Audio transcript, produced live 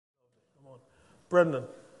Brandon,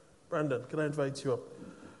 can I invite you up?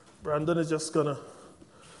 Brandon is just going to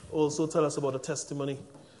also tell us about a testimony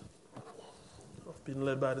of being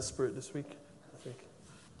led by the Spirit this week, I think.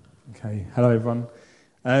 Okay, hello everyone.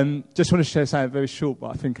 Just want to share something very short, but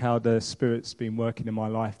I think how the Spirit's been working in my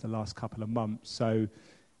life the last couple of months. So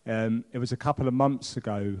it was a couple of months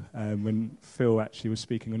ago when Phil actually was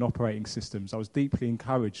speaking on operating systems. I was deeply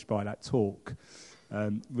encouraged by that talk,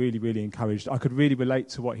 really, really encouraged. I could really relate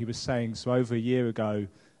to what he was saying. So over a year ago,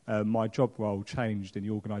 my job role changed in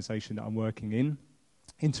the organisation that I'm working in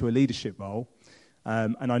into a leadership role.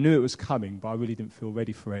 And I knew it was coming, but I really didn't feel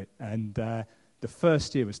ready for it. And the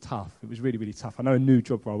first year was tough. It was really, really tough. I know a new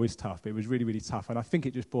job role is tough, but it was really, really tough. And I think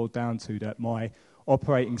it just boiled down to that my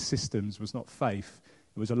operating systems was not faith.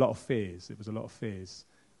 It was a lot of fears.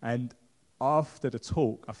 And after the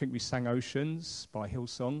talk, I think we sang Oceans by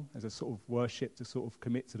Hillsong as a sort of worship to sort of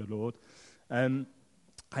commit to the Lord. And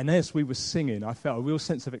as we were singing, I felt a real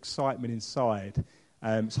sense of excitement inside.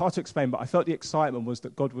 It's hard to explain, but I felt the excitement was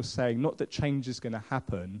that God was saying, not that change is going to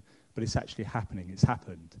happen, but it's actually happening. It's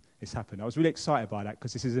happened. I was really excited by that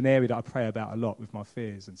because this is an area that I pray about a lot with my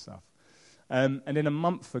fears and stuff. And then a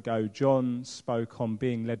month ago, John spoke on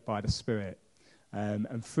being led by the Spirit.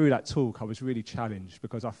 And through that talk, I was really challenged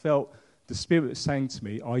because I felt the Spirit was saying to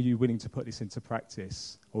me, are you willing to put this into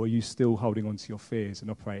practice? Or are you still holding on to your fears and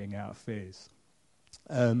operating out of fears?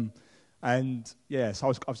 So I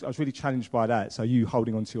was really challenged by that. So you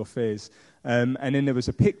holding on to your fears. And then there was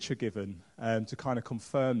a picture given to kind of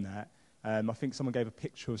confirm that. I think someone gave a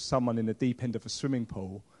picture of someone in the deep end of a swimming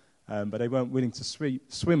pool, but they weren't willing to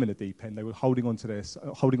swim in the deep end. They were holding onto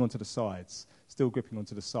the sides, still gripping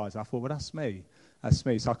onto the sides. I thought, well, that's me.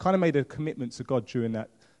 So I kind of made a commitment to God during that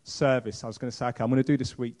service. I was going to say, okay, I'm going to do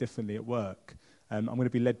this week differently at work. I'm going to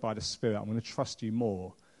be led by the Spirit. I'm going to trust you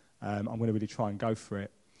more. I'm going to really try and go for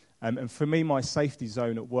it. And for me, my safety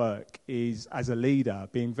zone at work is, as a leader,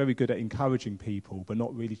 being very good at encouraging people, but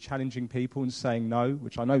not really challenging people and saying no,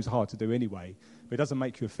 which I know is hard to do anyway, but it doesn't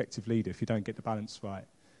make you an effective leader if you don't get the balance right.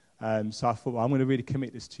 So I thought, well, I'm going to really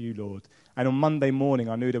commit this to you, Lord. And on Monday morning,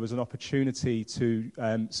 I knew there was an opportunity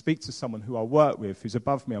to speak to someone who I work with, who's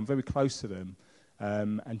above me. I'm very close to them,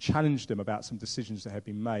 and challenge them about some decisions that had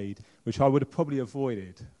been made, which I would have probably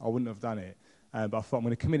avoided. I wouldn't have done it. But I thought, I'm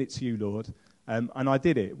going to commit it to you, Lord. And I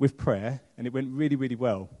did it with prayer, and it went really, really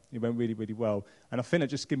well. And I think it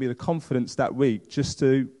just gave me the confidence that week just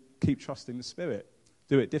to keep trusting the Spirit,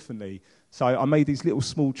 do it differently. So I made these little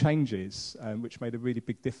small changes, which made a really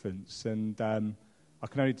big difference. And I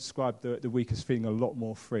can only describe the week as feeling a lot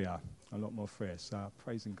more freer. So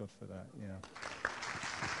praising God for that, yeah.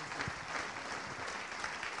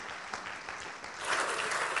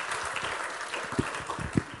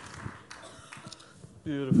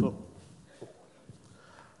 Beautiful.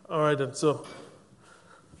 All right, then. So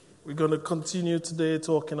we're going to continue today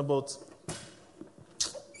talking about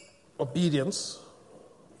obedience.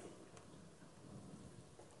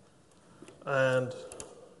 And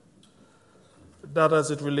that as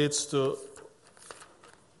it relates to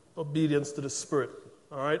obedience to the Spirit.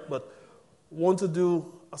 All right? But want to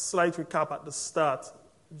do a slight recap at the start,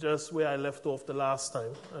 just where I left off the last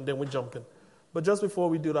time, and then we jump in. But just before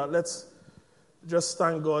we do that, let's just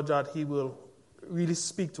thank God that He will really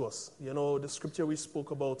speak to us. You know, the scripture we spoke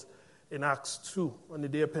about in Acts 2 on the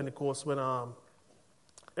day of Pentecost when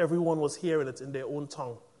everyone was hearing it in their own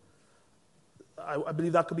tongue. I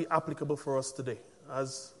believe that could be applicable for us today.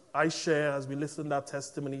 As I share, as we listen to that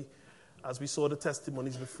testimony, as we saw the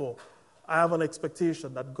testimonies before, I have an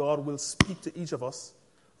expectation that God will speak to each of us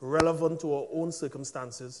relevant to our own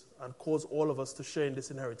circumstances and cause all of us to share in this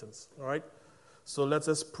inheritance. All right? So let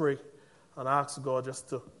us pray and ask God just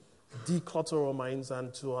to declutter our minds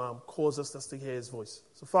and to cause us just to hear His voice.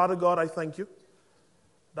 So, Father God, I thank you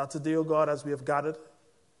that today, oh God, as we have gathered,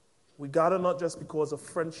 we gather not just because of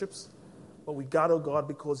friendships, but we gather, God,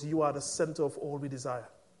 because you are the center of all we desire.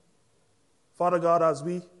 Father God, as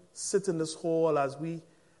we sit in this hall, as we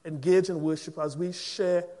engage in worship, as we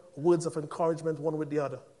share words of encouragement one with the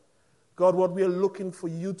other, God, what we are looking for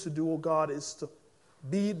you to do, oh God, is to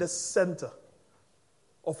be the center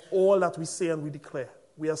of all that we say and we declare.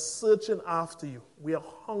 We are searching after you. We are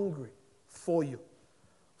hungry for you.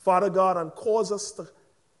 Father God, and cause us to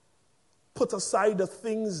put aside the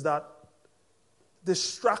things that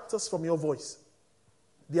distract us from your voice,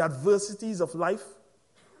 the adversities of life,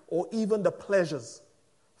 or even the pleasures.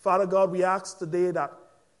 Father God, we ask today that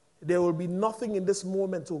there will be nothing in this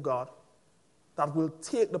moment, oh God, that will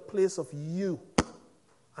take the place of you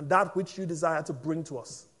and that which you desire to bring to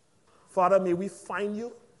us. Father, may we find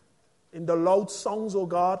you in the loud songs, oh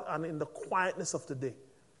God, and in the quietness of the day.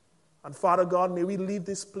 And Father God, may we leave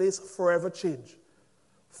this place forever changed.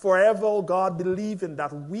 Forever, oh God, believing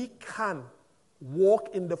that we can walk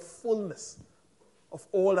in the fullness of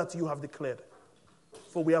all that you have declared.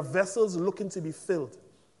 For we are vessels looking to be filled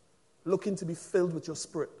with your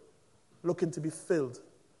Spirit, looking to be filled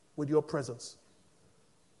with your presence.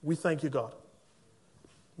 We thank you, God.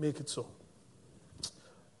 Make it so.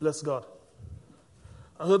 Bless God.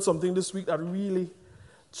 I heard something this week that really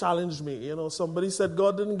challenged me. You know, somebody said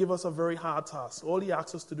God didn't give us a very hard task. All he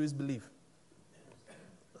asks us to do is believe.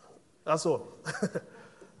 That's all.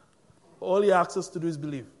 All he asks us to do is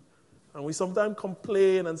believe. And we sometimes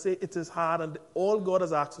complain and say it is hard, and all God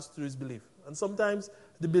has asked us to do is believe. And sometimes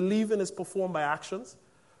the believing is performed by actions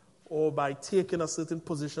or by taking a certain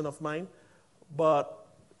position of mind. But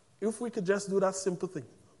if we could just do that simple thing,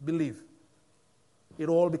 believe, it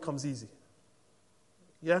all becomes easy.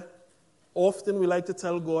 Yeah? Often we like to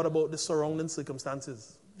tell God about the surrounding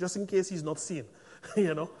circumstances, just in case he's not seeing,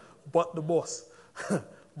 but the boss.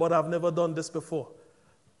 But I've never done this before.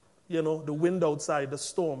 The wind outside, the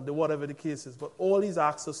storm, the whatever the case is. But all he's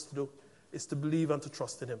asked us to do is to believe and to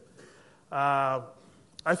trust in him.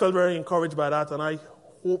 I felt very encouraged by that, and I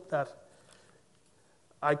hope that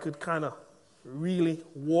I could kind of really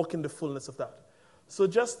walk in the fullness of that. So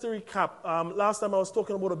just to recap, last time I was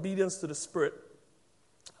talking about obedience to the Spirit,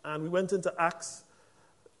 and we went into Acts.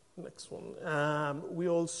 Next one. We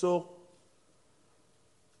also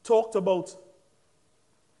talked about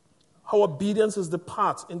how obedience is the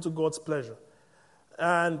path into God's pleasure.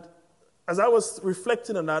 And as I was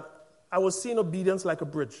reflecting on that, I was seeing obedience like a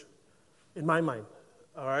bridge in my mind.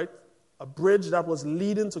 All right? A bridge that was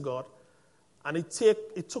leading to God, and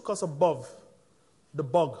it took us above the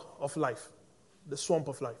bog of life, the swamp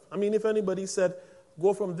of life. I mean, if anybody said,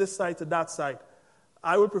 go from this side to that side,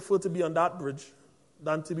 I would prefer to be on that bridge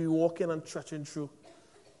than to be walking and trekking through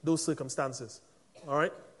those circumstances. All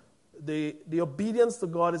right? The obedience to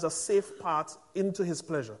God is a safe path into his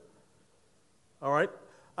pleasure. All right?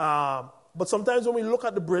 But sometimes when we look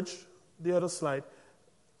at the bridge, the other slide,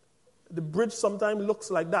 the bridge sometimes looks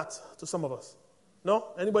like that to some of us. No?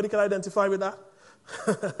 Anybody can identify with that?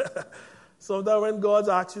 Sometimes when God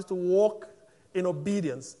asks you to walk in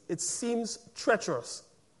obedience, it seems treacherous.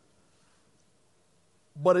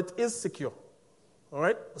 But it is secure. All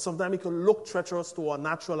right? Sometimes it can look treacherous to our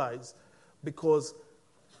natural eyes because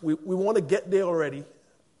we want to get there already,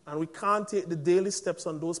 and we can't take the daily steps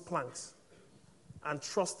on those planks and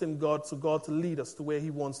trust in God to lead us to where he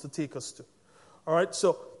wants to take us to. All right?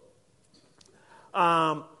 So,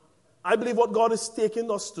 I believe what God is taking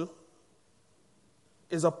us to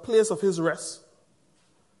is a place of his rest.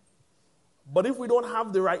 But if we don't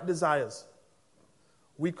have the right desires,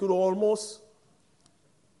 we could almost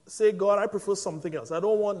say, God, I prefer something else. I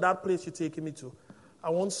don't want that place you're taking me to. I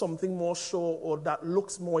want something more sure or that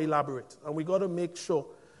looks more elaborate. And we got to make sure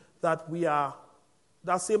that we are,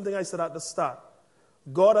 that same thing I said at the start.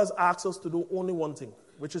 God has asked us to do only one thing,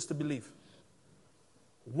 which is to believe.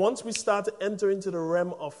 Once we start to enter into the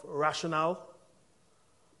realm of rationale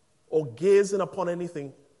or gazing upon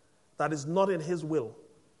anything that is not in his will,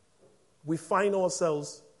 we find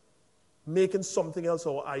ourselves making something else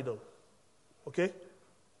our idol. Okay?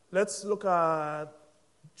 Let's look at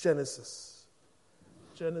Genesis.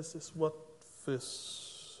 Genesis what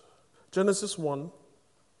verse? Genesis 1.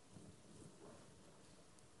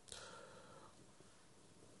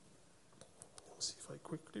 Let's see if I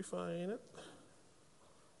quickly find it.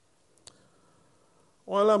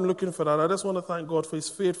 While I'm looking for that, I just want to thank God for his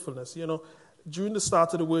faithfulness. During the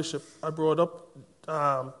start of the worship, I brought up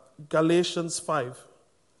Galatians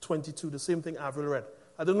 5:22, the same thing Avril read.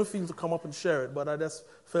 I didn't feel to come up and share it, but I just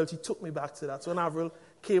felt he took me back to that. So when Avril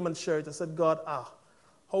came and shared it, I said, God,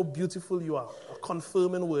 how beautiful you are, a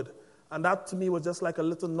confirming word. And that to me was just like a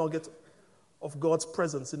little nugget of God's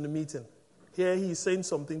presence in the meeting. Here he's saying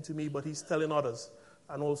something to me, but he's telling others.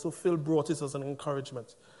 And also Phil brought it as an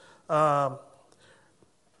encouragement. All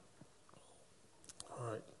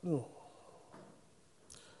right.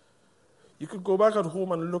 You could go back at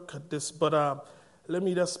home and look at this, but let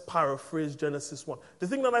me just paraphrase Genesis 1. The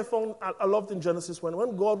thing that I found I loved in Genesis 1,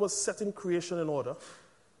 when God was setting creation in order,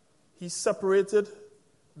 he separated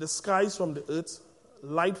the skies from the earth,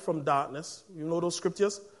 light from darkness. You know those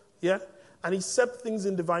scriptures? Yeah? And he set things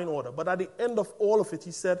in divine order. But at the end of all of it,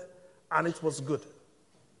 he said, and it was good.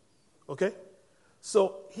 Okay?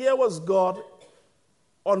 So here was God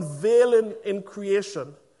unveiling in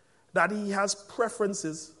creation that he has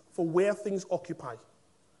preferences for where things occupy.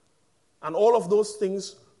 And all of those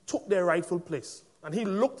things took their rightful place. And he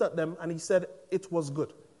looked at them and he said, it was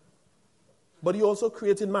good. But he also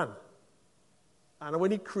created man. And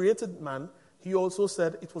when he created man, he also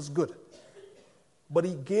said it was good. But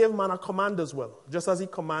he gave man a command as well. Just as he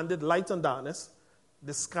commanded light and darkness,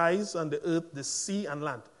 the skies and the earth, the sea and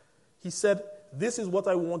land. He said, this is what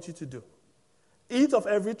I want you to do. Eat of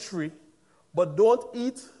every tree, but don't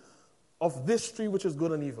eat of this tree which is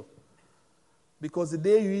good and evil. Because the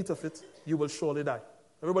day you eat of it, you will surely die.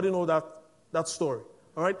 Everybody know that story.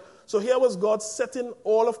 All right? So here was God setting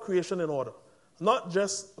all of creation in order. Not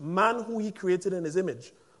just man who he created in his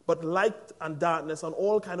image, but light and darkness and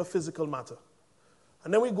all kind of physical matter.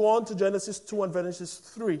 And then we go on to Genesis 2 and Genesis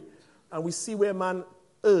 3, and we see where man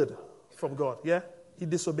erred from God. Yeah? He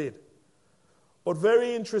disobeyed. But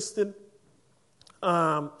very interesting,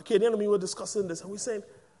 Katie and me were discussing this, and we're saying,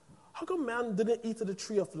 how come man didn't eat of the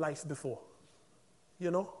tree of life before? You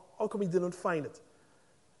know? How come he didn't find it?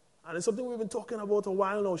 And it's something we've been talking about a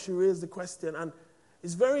while now. She raised the question, and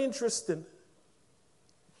it's very interesting.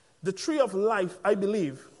 The tree of life, I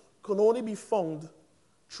believe, can only be found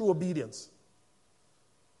through obedience.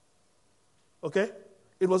 Okay?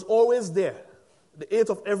 It was always there. They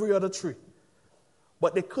ate of every other tree.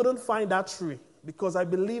 But they couldn't find that tree because I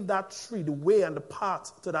believe that tree, the way and the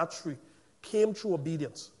path to that tree, came through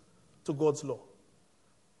obedience to God's law.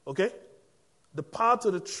 Okay? The path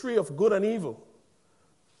to the tree of good and evil,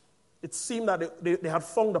 it seemed that they had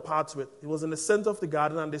found the path to it. It was in the center of the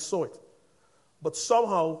garden and they saw it. But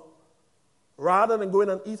somehow, rather than going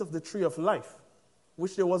and eat of the tree of life,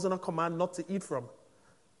 which there wasn't a command not to eat from,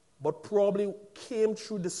 but probably came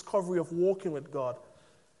through discovery of walking with God,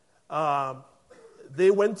 they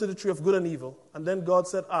went to the tree of good and evil, and then God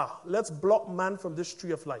said, let's block man from this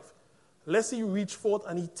tree of life. Lest he reach forth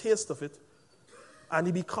and he taste of it, and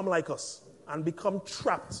he become like us, and become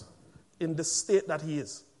trapped in the state that he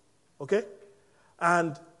is. Okay?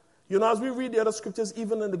 And, as we read the other scriptures,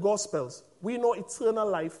 even in the Gospels, we know eternal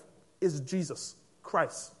life is Jesus,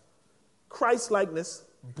 Christ. Christ-likeness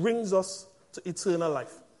brings us to eternal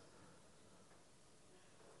life.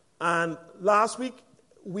 And last week,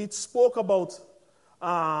 we spoke about,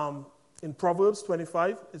 in Proverbs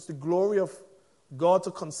 25, it's the glory of God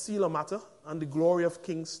to conceal a matter and the glory of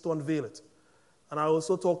kings to unveil it. And I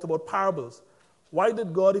also talked about parables. Why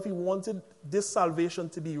did God, if he wanted this salvation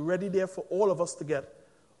to be ready there for all of us to get,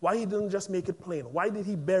 why he didn't just make it plain? Why did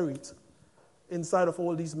he bury it inside of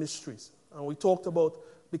all these mysteries? And we talked about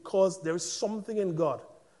because there is something in God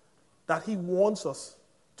that he wants us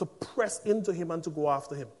to press into him and to go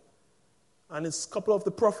after him. And it's a couple of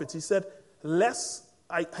the prophets. He said, lest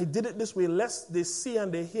I did it this way, lest they see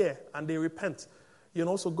and they hear and they repent.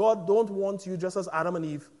 So God don't want you, just as Adam and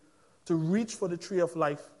Eve, to reach for the tree of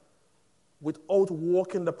life without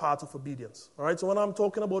walking the path of obedience. All right? So when I'm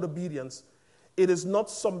talking about obedience, it is not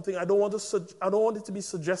something, I don't want it to be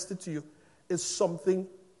suggested to you, it's something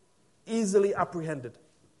easily apprehended.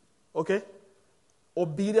 Okay?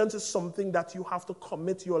 Obedience is something that you have to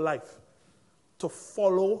commit your life to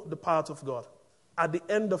follow the path of God. At the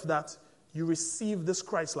end of that, you receive this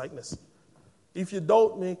Christ-likeness. If you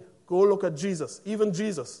doubt me, go look at Jesus. Even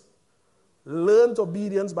Jesus learned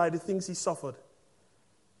obedience by the things he suffered.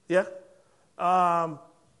 Yeah?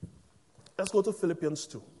 Let's go to Philippians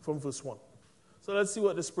 2 from verse 1. So let's see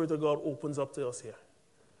what the Spirit of God opens up to us here.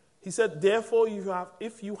 He said, therefore,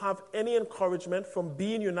 if you have any encouragement from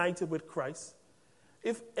being united with Christ,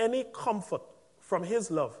 if any comfort from his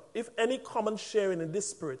love, if any common sharing in this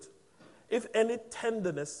Spirit, if any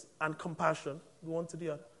tenderness and compassion, go on to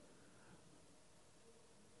the other,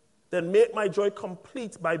 then make my joy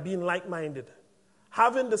complete by being like-minded,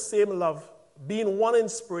 having the same love, being one in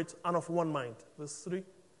spirit and of one mind. Verse 3.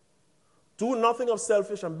 Do nothing of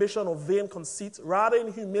selfish ambition or vain conceit, rather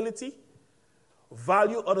in humility,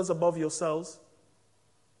 value others above yourselves,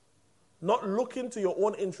 not looking to your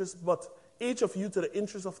own interests, but each of you to the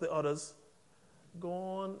interest of the others. Go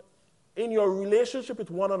on. In your relationship with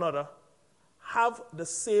one another, have the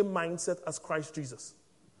same mindset as Christ Jesus.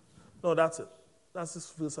 No, that's it. That's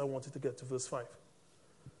this verse I wanted to get to, verse 5.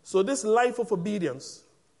 So this life of obedience,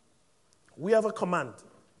 we have a command.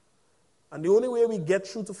 And the only way we get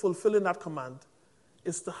through to fulfilling that command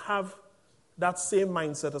is to have that same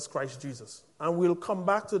mindset as Christ Jesus. And we'll come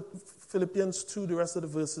back to Philippians 2, the rest of the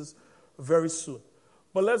verses, very soon.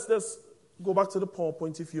 But let's just go back to the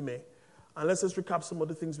PowerPoint, if you may. And let's just recap some of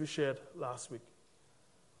the things we shared last week.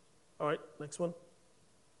 All right, next one.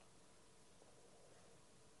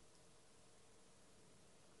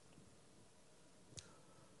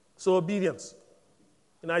 So obedience.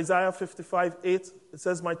 In Isaiah 55:8, it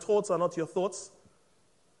says, my thoughts are not your thoughts.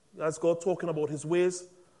 That's God talking about his ways.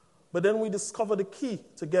 But then we discover the key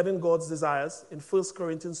to getting God's desires in 1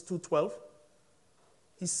 Corinthians 2:12.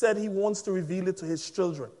 He said he wants to reveal it to his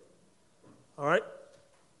children. All right?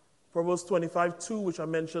 Proverbs 25:2, which I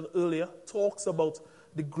mentioned earlier, talks about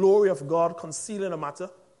the glory of God concealing a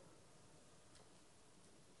matter.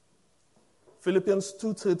 Philippians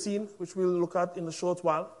 2:13, which we'll look at in a short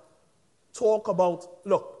while, talk about,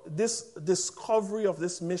 look, this discovery of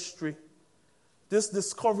this mystery, this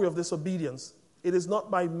discovery of this obedience, it is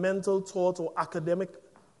not by mental thought or academic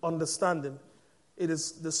understanding. It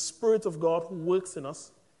is the Spirit of God who works in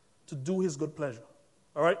us to do his good pleasure.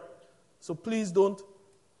 All right? So please don't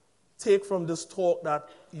take from this talk that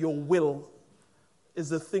your will is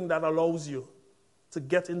the thing that allows you to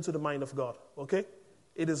get into the mind of God. Okay?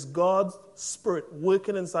 It is God's Spirit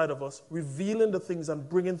working inside of us, revealing the things and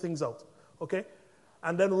bringing things out. Okay?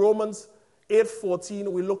 And then Romans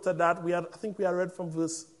 8:14, we looked at that. I think we had read from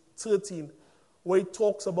verse 13, where it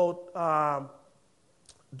talks about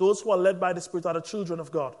those who are led by the Spirit are the children of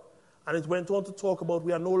God. And it went on to talk about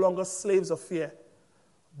we are no longer slaves of fear,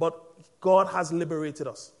 but God has liberated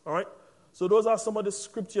us. All right? So those are some of the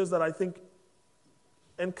scriptures that I think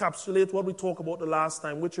encapsulate what we talked about the last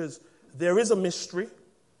time, which is there is a mystery.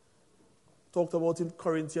 Talked about in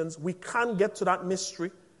Corinthians. We can get to that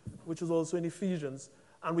mystery, which is also in Ephesians.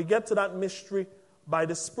 And we get to that mystery by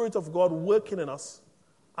the Spirit of God working in us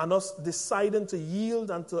and us deciding to yield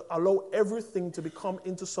and to allow everything to become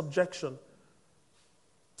into subjection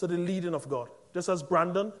to the leading of God. Just as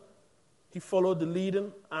Brandon, he followed the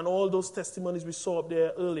leading, and all those testimonies we saw up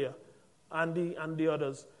there earlier, Andy and the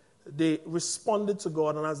others, they responded to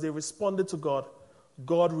God, and as they responded to God,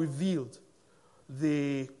 God revealed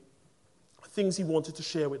the things he wanted to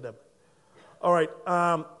share with them. All right.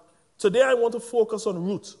 Today I want to focus on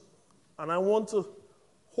Ruth, and I want to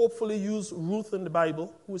hopefully use Ruth in the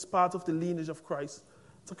Bible, who is part of the lineage of Christ,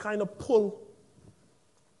 to kind of pull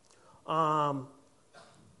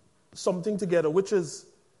something together, which is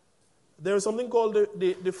there is something called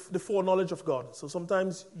the foreknowledge of God. So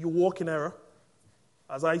sometimes you walk in error,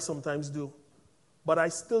 as I sometimes do, but I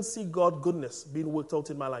still see God's goodness being worked out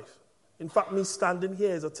in my life. In fact, me standing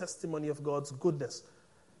here is a testimony of God's goodness,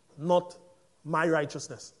 not my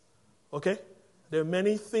righteousness. Okay? There are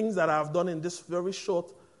many things that I have done in this very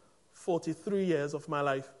short 43 years of my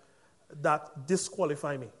life that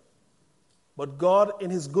disqualify me. But God,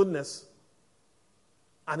 in his goodness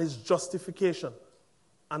and his justification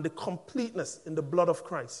and the completeness in the blood of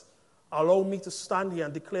Christ, allow me to stand here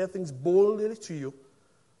and declare things boldly to you,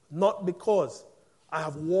 not because I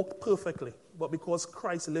have walked perfectly, but because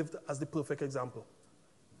Christ lived as the perfect example.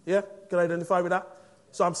 Yeah? Can I identify with that?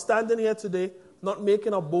 So I'm standing here today not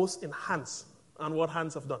making a boast in hands and what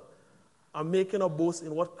hands have done. I'm making a boast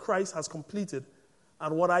in what Christ has completed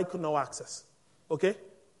and what I could now access. Okay?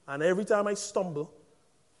 And every time I stumble,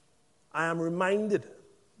 I am reminded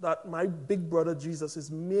that my big brother Jesus is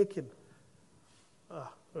making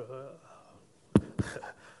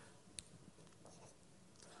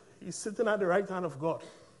he's sitting at the right hand of God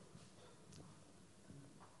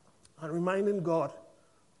and reminding God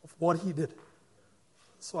of what he did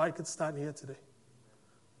so I could stand here today.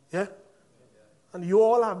 Yeah? And you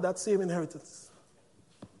all have that same inheritance.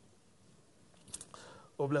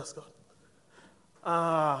 Oh, bless God.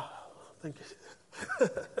 Thank you.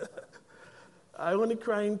 I only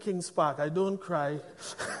cry in Kings Park. I don't cry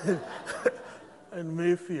in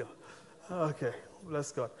Mayfield. Okay,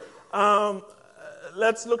 bless God.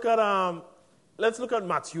 Let's look at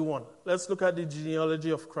Matthew 1. Let's look at the genealogy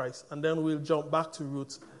of Christ, and then we'll jump back to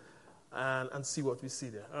Ruth and see what we see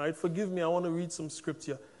there. All right, forgive me, I want to read some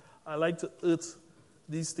scripture. I like to earth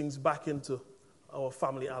these things back into our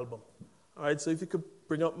family album. All right, so if you could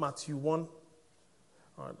bring up Matthew 1.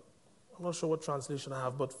 All right, I'm not sure what translation I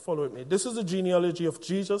have, but follow with me. This is the genealogy of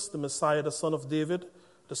Jesus, the Messiah, the son of David,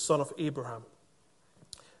 the son of Abraham.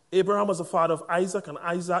 Abraham was the father of Isaac, and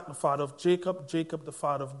Isaac the father of Jacob, Jacob the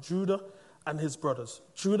father of Judah and his brothers,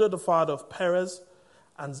 Judah the father of Perez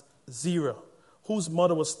and Zerah, whose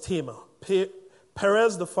mother was Tamar,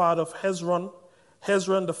 Perez the father of Hezron,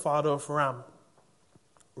 Hezron the father of Ram,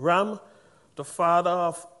 Ram the father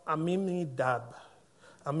of Amminadab,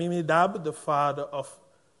 Amminadab the father of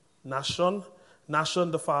Nahshon,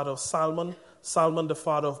 Nahshon the father of Salmon, Salmon the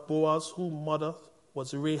father of Boaz, whose mother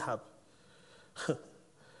was Rahab,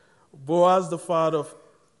 Boaz the father of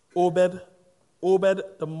Obed, Obed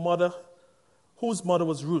the mother, whose mother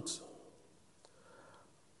was Ruth,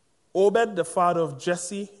 Obed the father of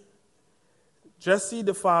Jesse, Jesse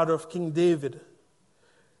the father of King David,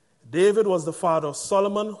 David was the father of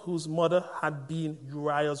Solomon, whose mother had been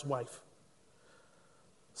Uriah's wife,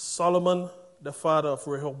 Solomon the father of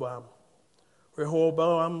Rehoboam,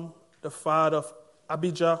 Rehoboam the father of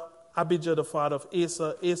Abijah, Abijah the father of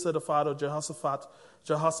Asa, Asa the father of Jehoshaphat,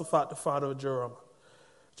 Jehoshaphat the father of Joram,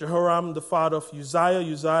 Jehoram the father of Uzziah,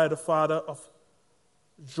 Uzziah the father of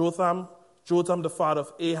Jotham, Jotham the father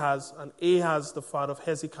of Ahaz, and Ahaz the father of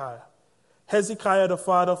Hezekiah, Hezekiah the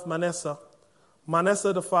father of Manasseh,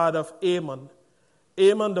 Manasseh the father of Amon,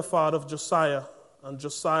 Amon the father of Josiah, and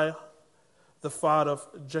Josiah the father of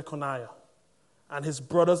Jeconiah, and his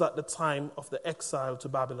brothers at the time of the exile to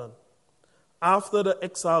Babylon. After the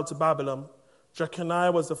exile to Babylon,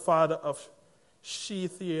 Jeconiah was the father of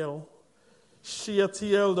Shealtiel,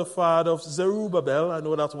 Shealtiel the father of Zerubbabel, I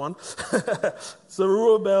know that one,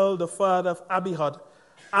 Zerubbabel the father of Abihud,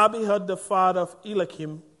 Abihud the father of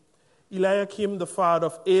Eliakim, Eliakim the father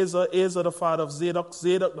of Asa, Asa the father of Zadok,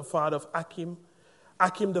 Zadok the father of Achim,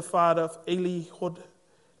 Achim the father of Elihud,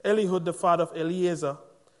 Elihud the father of Eleazar,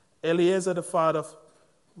 Eleazar the father of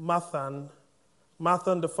Mathan,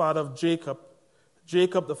 Mathan the father of Jacob,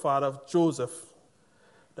 Jacob the father of Joseph,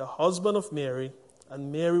 the husband of Mary,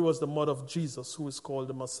 and Mary was the mother of Jesus, who is called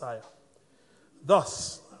the Messiah.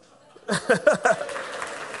 Thus,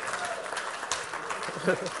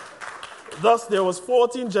 thus there was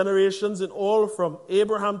 14 generations in all from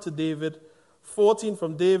Abraham to David, 14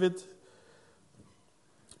 from David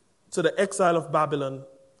to the exile of Babylon,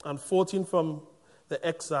 and 14 from the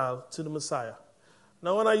exile to the Messiah.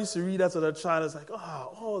 Now, when I used to read that as a child, I was like,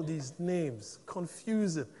 all these names,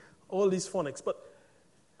 confusing, all these phonics. But,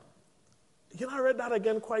 I read that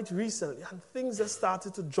again quite recently, and things just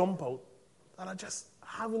started to jump out that I just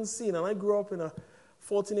haven't seen. And I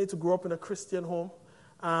fortunate to grow up in a Christian home.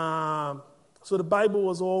 So the Bible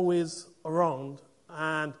was always around.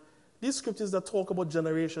 And these scriptures that talk about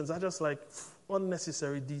generations are just like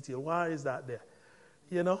unnecessary detail. Why is that there?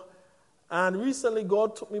 And recently,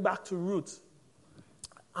 God took me back to Ruth.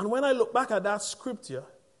 And when I look back at that scripture,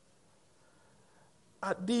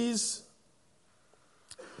 at these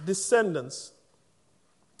descendants,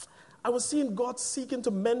 I was seeing God seeking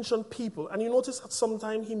to mention people. And you notice that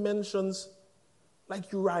sometimes he mentions, like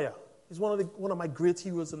Uriah. He's one of my great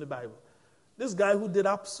heroes in the Bible. This guy who did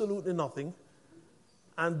absolutely nothing.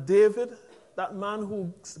 And David, that man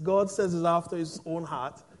who God says is after his own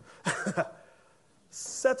heart,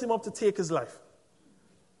 set him up to take his life.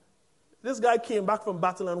 This guy came back from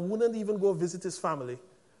battle and wouldn't even go visit his family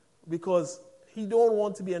because he don't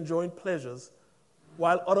want to be enjoying pleasures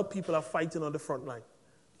while other people are fighting on the front line,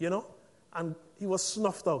 And he was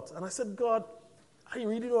snuffed out. And I said, God, I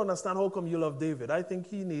really don't understand how come you love David. I think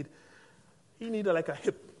he needed like a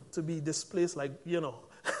hip to be displaced like,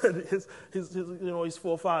 his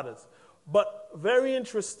forefathers. But very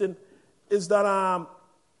interesting is that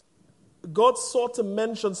God sought to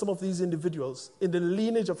mention some of these individuals in the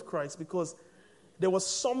lineage of Christ because there was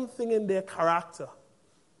something in their character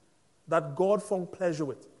that God found pleasure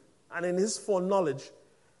with. And in his foreknowledge,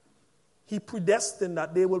 he predestined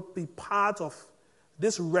that they will be part of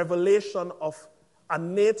this revelation of a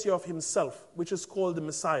nature of himself, which is called the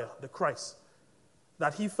Messiah, the Christ.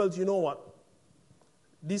 That he felt,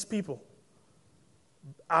 these people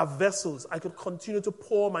are vessels I could continue to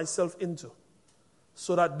pour myself into,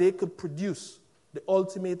 so that they could produce the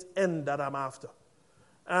ultimate end that I'm after.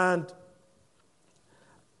 And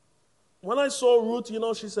when I saw Ruth,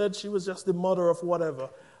 she said she was just the mother of whatever.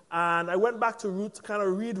 And I went back to Ruth to kind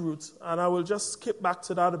of read Ruth, and I will just skip back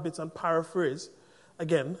to that a bit and paraphrase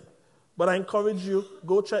again. But I encourage you,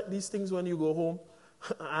 go check these things when you go home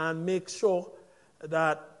and make sure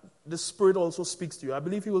that the Spirit also speaks to you. I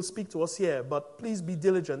believe he will speak to us here, but please be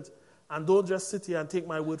diligent and don't just sit here and take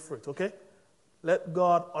my word for it, okay? Let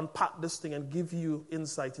God unpack this thing and give you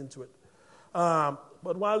insight into it.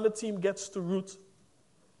 But while the team gets to Ruth,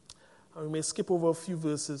 and we may skip over a few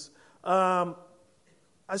verses, I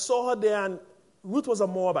saw her there, and Ruth was a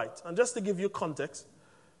Moabite. And just to give you context,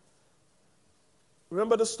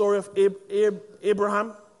 remember the story of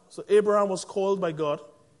Abraham? So Abraham was called by God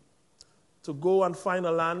to go and find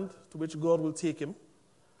a land to which God will take him.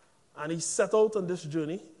 And he set out on this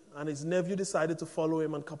journey. And his nephew decided to follow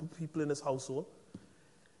him and a couple of people in his household.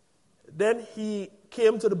 Then he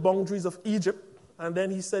came to the boundaries of Egypt, and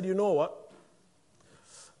then he said, you know what?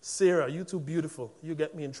 Sarah, you're too beautiful. You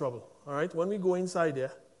get me in trouble. All right? When we go inside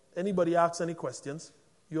there, anybody asks any questions,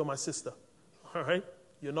 you're my sister. All right?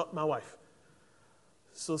 You're not my wife.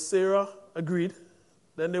 So Sarah agreed.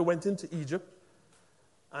 Then they went into Egypt.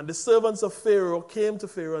 And the servants of Pharaoh came to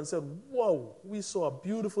Pharaoh and said, whoa, we saw a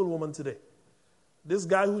beautiful woman today. This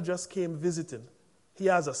guy who just came visiting, he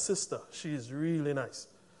has a sister. She is really nice.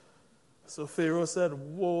 So Pharaoh said,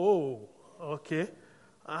 whoa, okay.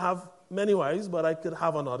 I have many wives, but I could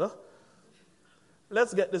have another.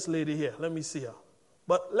 Let's get this lady here. Let me see her.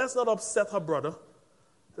 But let's not upset her brother.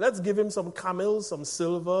 Let's give him some camels, some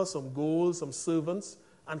silver, some gold, some servants,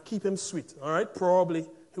 and keep him sweet. All right? Probably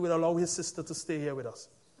he would allow his sister to stay here with us.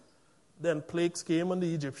 Then plagues came on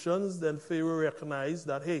the Egyptians. Then Pharaoh recognized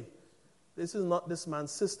that, hey, this is not this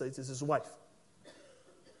man's sister, it is his wife.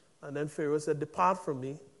 And then Pharaoh said, depart from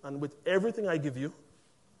me, and with everything I give you,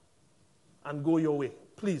 and go your way.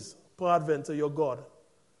 Please, peradventure your God,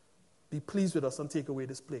 be pleased with us and take away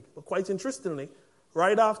this plague. But quite interestingly,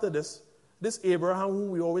 right after this Abraham,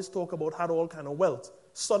 who we always talk about, had all kind of wealth,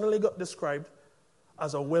 suddenly got described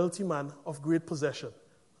as a wealthy man of great possession.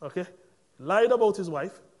 Okay? Lied about his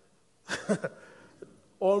wife,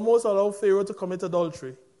 almost allowed Pharaoh to commit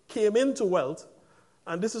adultery, came into wealth,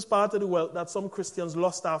 and this is part of the wealth that some Christians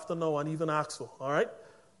lost after now and even asked for. All right?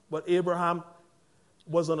 But Abraham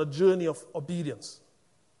was on a journey of obedience.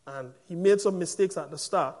 And he made some mistakes at the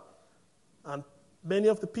start. And many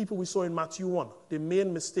of the people we saw in Matthew 1, they made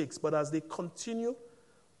mistakes, but as they continue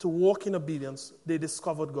to walk in obedience, they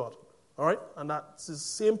discovered God. All right? And that's the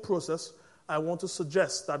same process I want to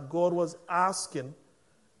suggest that God was asking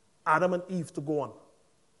Adam and Eve to go on.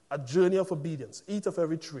 A journey of obedience. Eat of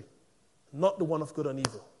every tree, not the one of good and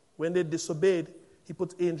evil. When they disobeyed, he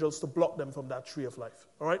put angels to block them from that tree of life.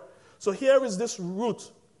 All right? So here is this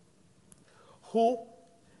Ruth who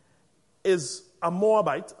is a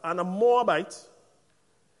Moabite, and a Moabite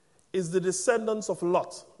is the descendants of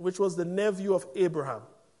Lot, which was the nephew of Abraham,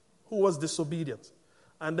 who was disobedient.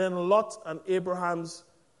 And then Lot and Abraham's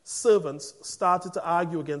servants started to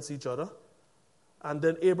argue against each other. And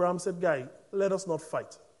then Abraham said, guy, let us not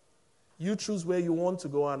fight. You choose where you want to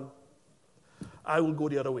go, and I will go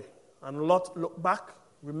the other way. And Lot looked back,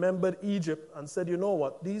 remembered Egypt, and said, you know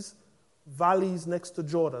what? These valleys next to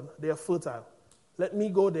Jordan, they are fertile. Let me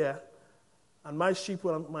go there, and my sheep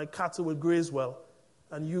and my cattle will graze well,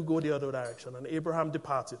 and you go the other direction. And Abraham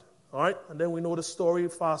departed. All right? And then we know the story.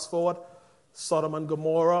 Fast forward. Sodom and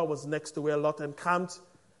Gomorrah was next to where Lot encamped.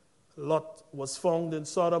 Lot was found in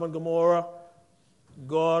Sodom and Gomorrah.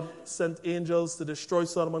 God sent angels to destroy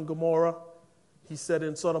Sodom and Gomorrah. He said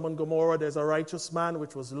in Sodom and Gomorrah there's a righteous man,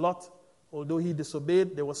 which was Lot. Although he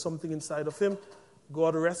disobeyed, there was something inside of him.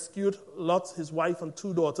 God rescued Lot, his wife, and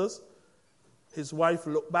 2 daughters. His wife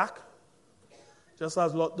looked back, just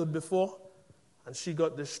as Lot did before, and she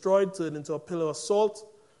got destroyed, turned into a pillar of salt.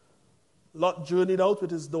 Lot journeyed out with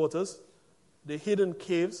his daughters. They hid in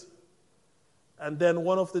caves. And then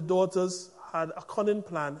one of the daughters had a cunning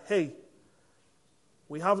plan. Hey,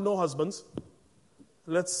 we have no husbands.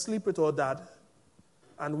 Let's sleep with our dad,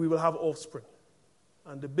 and we will have offspring.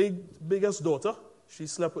 And the biggest daughter, she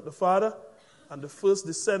slept with the father, and the first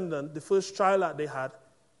descendant, the first child that they had,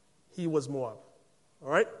 he was Moab. All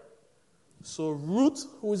right? So Ruth,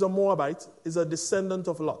 who is a Moabite, is a descendant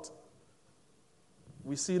of Lot.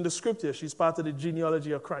 We see in the scripture, she's part of the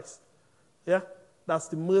genealogy of Christ. Yeah? That's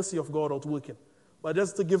the mercy of God outworking. But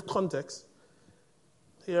just to give context,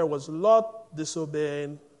 here was Lot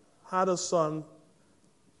disobeying, had a son,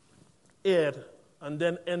 erred, and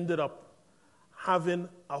then ended up having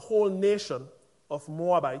a whole nation of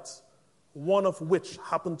Moabites, one of which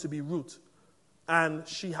happened to be Ruth, and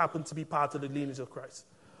she happened to be part of the lineage of Christ.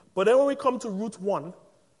 But then when we come to Ruth 1,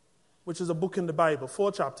 which is a book in the Bible,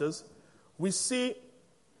 4 chapters, we see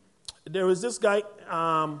there is this guy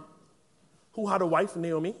who had a wife,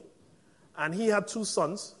 Naomi, and he had 2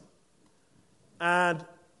 sons. And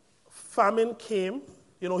famine came,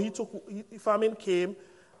 famine came,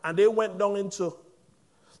 and they went down into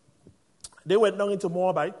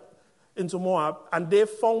Moab, and they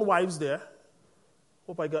found wives there.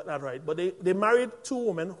 Hope I got that right. But they married 2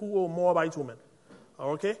 women who were Moabite women.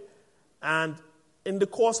 Okay? And in the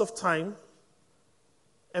course of time,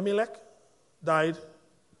 Elimelech died,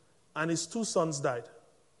 and his 2 sons died.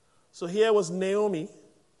 So here was Naomi,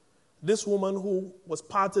 this woman who was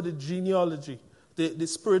part of the genealogy, the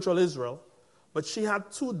spiritual Israel, but she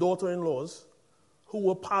had 2 daughter-in-laws who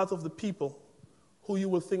were part of the people who you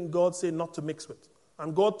will think God said not to mix with.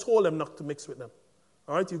 And God told them not to mix with them.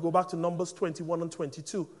 All right, you go back to Numbers 21 and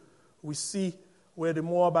 22. We see where the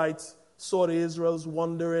Moabites saw the Israelites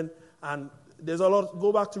wandering, and there's a lot.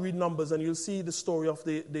 Go back to read Numbers, and you'll see the story of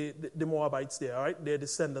the Moabites there, all right, their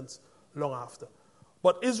descendants long after.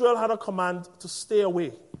 But Israel had a command to stay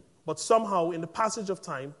away. But somehow, in the passage of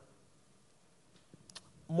time,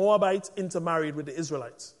 Moabites intermarried with the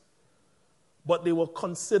Israelites. But they were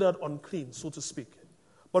considered unclean, so to speak.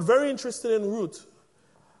 But very interested in Ruth,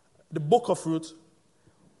 the book of Ruth,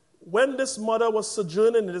 when this mother was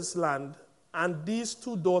sojourning in this land, and these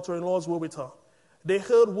 2 daughter-in-laws were with her, they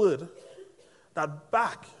heard word that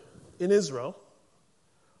back in Israel,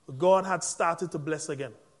 God had started to bless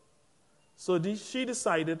again. So she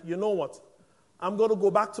decided, you know what? I'm going to go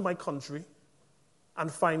back to my country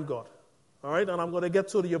and find God. All right? And I'm going to get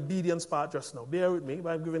to the obedience part just now. Bear with me,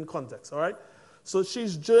 but I'm giving context. All right? So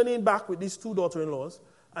she's journeying back with these two daughter-in-laws.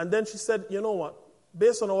 And then she said, you know what?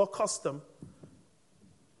 Based on our custom,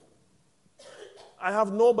 I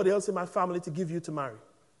have nobody else in my family to give you to marry.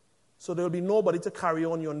 So there will be nobody to carry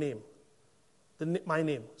on your name, my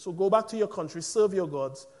name. So go back to your country, serve your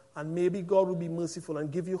gods, and maybe God will be merciful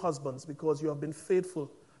and give you husbands because you have been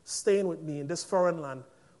faithful, staying with me in this foreign land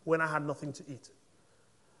when I had nothing to eat.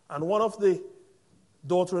 And one of the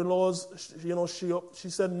daughter-in-laws, she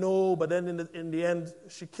said no, but then in the end,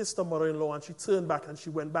 she kissed her mother-in-law and she turned back and she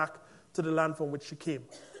went back to the land from which she came.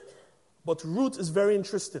 But Ruth is very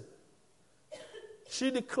interesting. She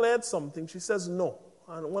declared something. She says no.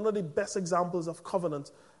 And one of the best examples of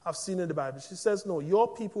covenant I've seen in the Bible. She says, no,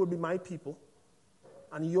 your people will be my people,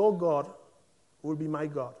 and your God will be my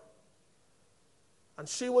God. And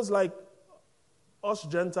she was like us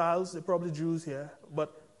Gentiles, they're probably Jews here,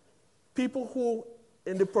 but people who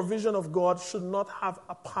in the provision of God should not have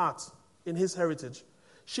a part in his heritage.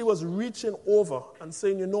 She was reaching over and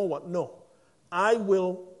saying, you know what, no, I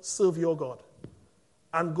will serve your God.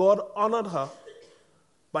 And God honored her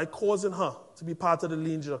by causing her to be part of the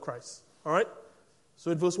lineage of Christ. All right?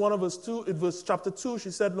 So in verse 1 and verse 2, in verse chapter 2, she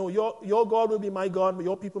said, no, your God will be my God, but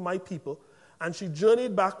your people my people. And she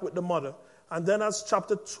journeyed back with the mother. And then as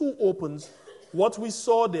chapter 2 opens, what we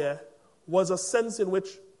saw there was a sense in which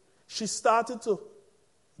she started to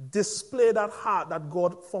display that heart that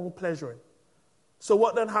God found pleasure in. So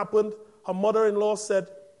what then happened? Her mother-in-law said,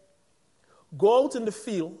 go out in the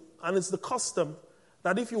field, and it's the custom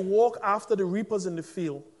that if you walk after the reapers in the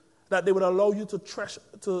field, that they would allow you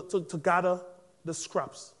to gather the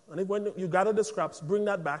scraps. And if when you gather the scraps, bring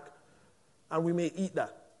that back, and we may eat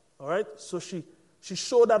that. All right? So she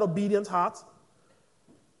showed that obedient heart,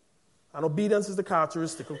 and obedience is the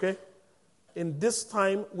characteristic, okay? In this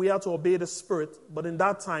time, we are to obey the Spirit, but in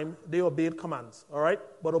that time, they obeyed commands, all right?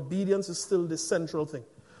 But obedience is still the central thing.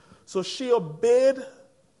 So she obeyed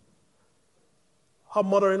her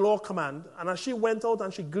mother-in-law command, and as she went out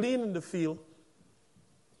and she gleaned in the field,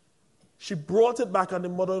 she brought it back, and the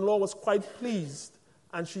mother-in-law was quite pleased.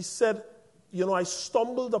 And she said, I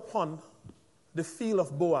stumbled upon the field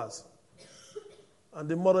of Boaz. And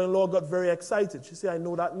the mother-in-law got very excited. She said, I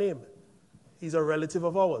know that name. He's a relative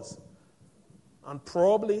of ours. And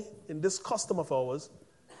probably in this custom of ours,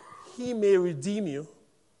 he may redeem you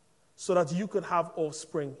so that you could have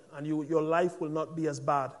offspring and your life will not be as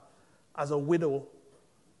bad as a widow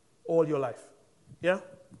all your life. Yeah?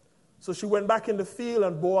 So she went back in the field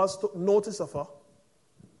and Boaz took notice of her.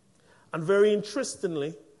 And very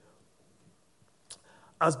interestingly,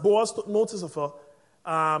 as Boaz took notice of her,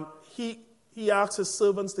 he asked his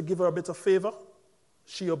servants to give her a bit of favor.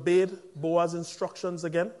 She obeyed Boaz's instructions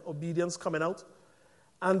again, obedience coming out.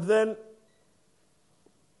 And then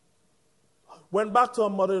went back to her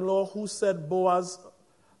mother-in-law who said, Boaz,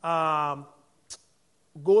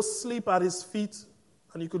 go sleep at his feet.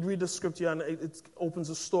 And you could read the scripture and it opens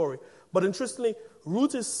a story. But interestingly,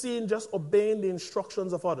 Ruth is seen just obeying the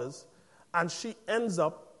instructions of others. And she ends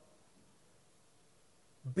up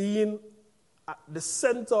being at the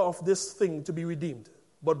center of this thing to be redeemed.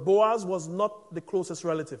 But Boaz was not the closest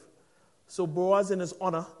relative. So Boaz, in his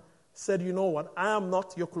honor, said, you know what, I am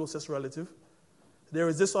not your closest relative. There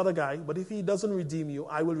is this other guy, but if he doesn't redeem you,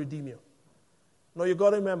 I will redeem you. Now you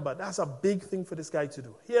got to remember, that's a big thing for this guy to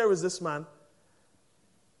do. Here is this man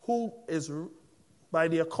who is, by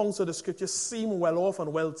the accounts of the scriptures, seem well off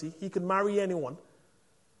and wealthy. He can marry anyone.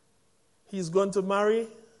 He's going to marry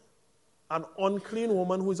an unclean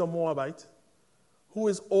woman who is a Moabite, who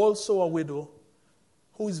is also a widow,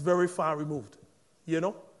 who is very far removed,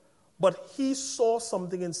 But he saw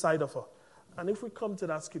something inside of her. And if we come to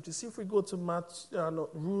that scripture, see if we go to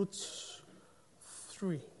Ruth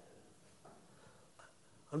 3.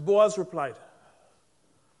 And Boaz replied,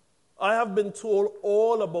 I have been told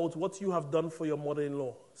all about what you have done for your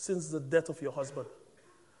mother-in-law since the death of your husband.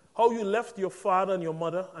 How you left your father and your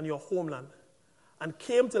mother and your homeland and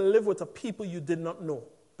came to live with a people you did not know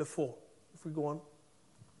before. If we go on.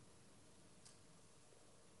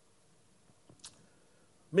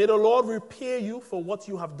 May the Lord repay you for what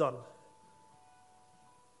you have done.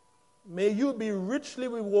 May you be richly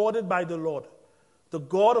rewarded by the Lord, the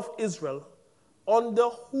God of Israel, under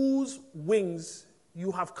whose wings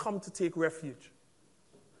you have come to take refuge.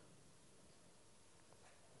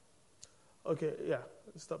 Okay, yeah,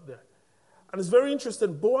 stop there. And it's very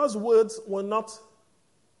interesting. Boaz's words were not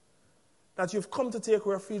that you've come to take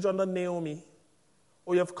refuge under Naomi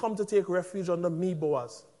or you have come to take refuge under me,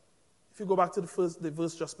 Boaz. If you go back to the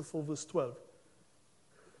verse just before verse 12.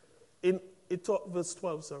 Verse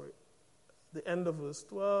 12, sorry. The end of verse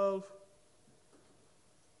 12.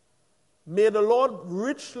 May the Lord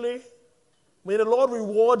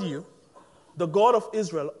reward you, the God of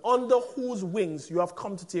Israel, under whose wings you have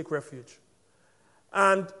come to take refuge.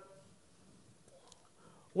 And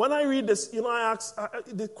when I read this, I ask,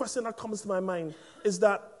 the question that comes to my mind is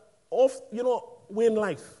that, we're in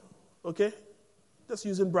life, okay? Just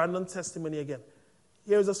using Brandon's testimony again.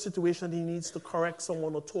 Here's a situation he needs to correct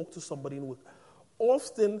someone or talk to somebody in work.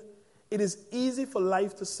 Often, it is easy for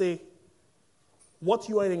life to say, what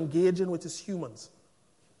you are engaging with is humans,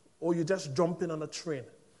 or you're just jumping on a train,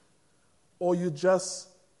 or you're just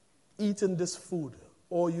eating this food,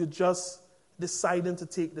 or you're just deciding to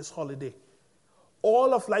take this holiday.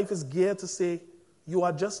 All of life is geared to say, you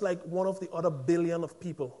are just like one of the other billion of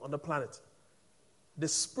people on the planet. The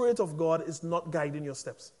Spirit of God is not guiding your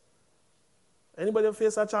steps. Anybody ever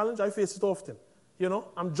face that challenge? I face it often.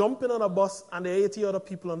 I'm jumping on a bus and there are 80 other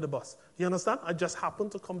people on the bus. You understand? I just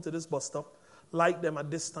happen to come to this bus stop like them at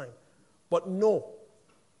this time. But no,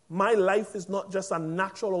 my life is not just a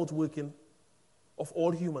natural outworking of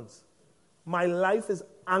all humans. My life is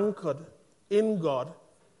anchored in God,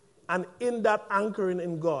 and in that anchoring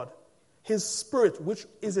in God, His Spirit, which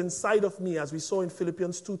is inside of me, as we saw in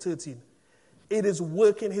Philippians 2:13, it is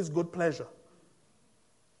working His good pleasure.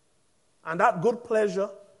 And that good pleasure,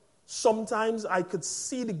 sometimes I could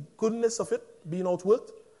see the goodness of it being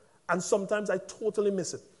outworked, and sometimes I totally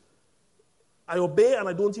miss it. I obey and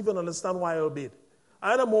I don't even understand why I obeyed.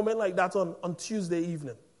 I had a moment like that on Tuesday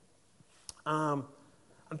evening. And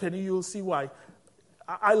Penny, you'll see why.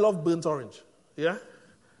 I love burnt orange. Yeah?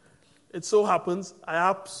 It so happens I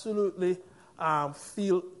absolutely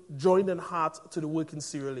feel joined in heart to the work in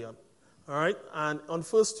Sierra Leone. All right? And on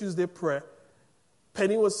First Tuesday prayer,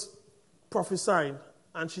 Penny was prophesying,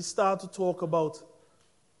 and she started to talk about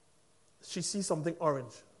she sees something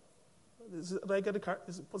orange. Did I get the card?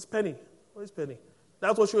 What's Penny? What is Penny?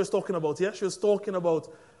 That's what she was talking about, yeah? She was talking about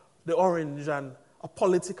the orange and a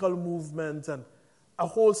political movement and a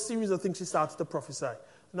whole series of things she started to prophesy.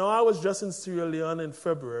 Now, I was just in Sierra Leone in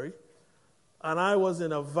February, and I was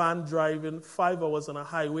in a van driving 5 hours on a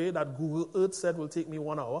highway that Google Earth said will take me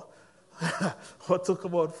 1 hour. It took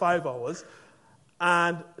about 5 hours.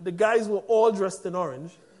 And the guys were all dressed in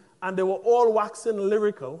orange, and they were all waxing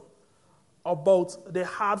lyrical about their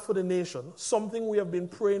heart for the nation, something we have been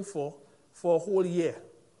praying for a whole year,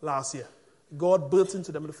 last year. God birthed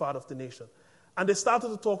into them the father of the nation. And they started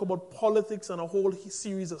to talk about politics and a whole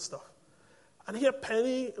series of stuff. And here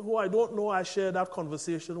Penny, who I don't know I shared that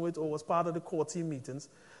conversation with or was part of the core team meetings,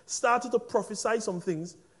 started to prophesy some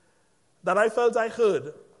things that I felt I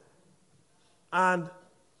heard and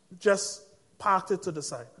just parked it to the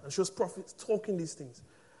side. And she was talking these things.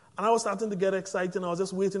 And I was starting to get excited, and I was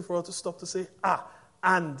just waiting for her to stop to say,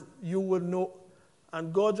 and you will know.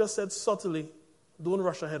 And God just said subtly, don't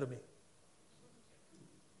rush ahead of me.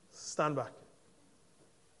 Stand back.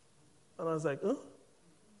 And I was like,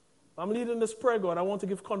 I'm leading this prayer, God. I want to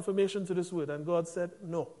give confirmation to this word. And God said,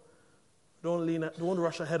 no. Don't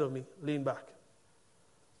rush ahead of me. Lean back.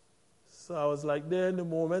 So I was like there in the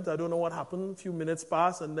moment. I don't know what happened. A few minutes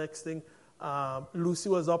passed, and next thing, Lucy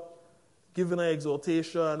was up giving her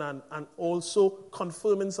exhortation and also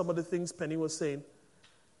confirming some of the things Penny was saying.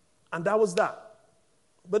 And that was that.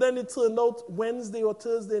 But then it turned out Wednesday or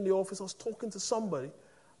Thursday in the office, I was talking to somebody,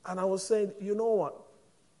 and I was saying, you know what?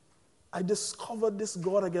 I discovered this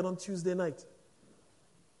God again on Tuesday night.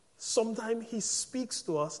 Sometimes He speaks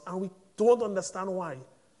to us, and we don't understand why.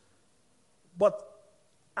 But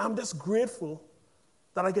I'm just grateful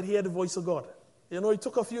that I could hear the voice of God. It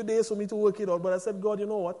took a few days for me to work it out, but I said, God, you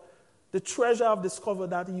know what? The treasure I've discovered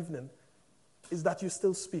that evening is that you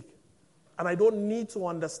still speak. And I don't need to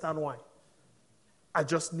understand why. I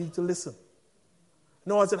just need to listen.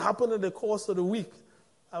 Now, as it happened in the course of the week,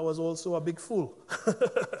 I was also a big fool.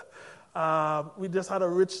 We just had a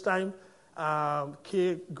rich time.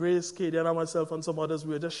 Grace, Katie, and myself and some others,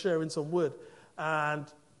 we were just sharing some word. And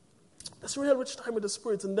it's a real rich time with the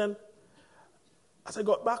Spirit. And then, as I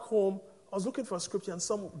got back home, I was looking for a scripture, and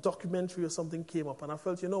some documentary or something came up. And I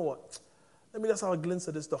felt, you know what? Let me just have a glimpse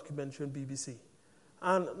of this documentary on BBC.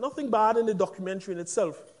 And nothing bad in the documentary in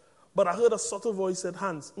itself. But I heard a subtle voice said,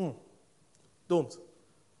 Hans, don't.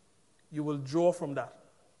 You will draw from that.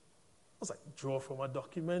 I was like, draw from a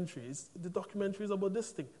documentary? The documentary is about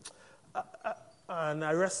this thing. And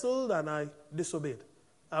I wrestled and I disobeyed.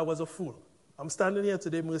 I was a fool. I'm standing here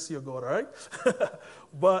today, mercy of God, all right?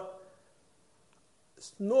 But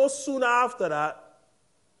no sooner after that,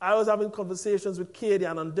 I was having conversations with Katie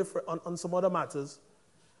and on some other matters,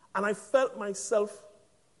 and I felt myself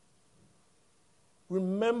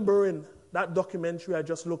remembering that documentary I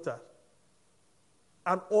just looked at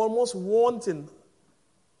and almost wanting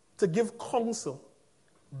to give counsel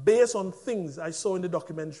based on things I saw in the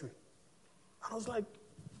documentary. And I was like,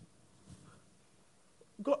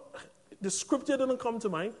 God, the scripture didn't come to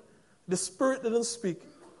mind. The Spirit didn't speak.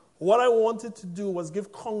 What I wanted to do was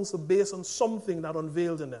give counsel based on something that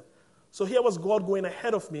unveiled in them. So here was God going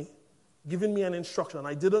ahead of me, giving me an instruction.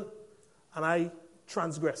 I didn't, and I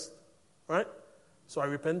transgressed. Right? So I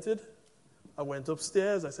repented. I went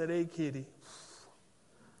upstairs. I said, hey, Katie,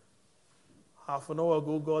 half an hour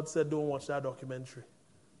ago, God said, don't watch that documentary.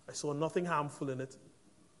 I saw nothing harmful in it,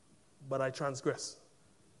 but I transgressed.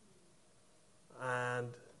 And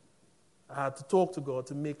I had to talk to God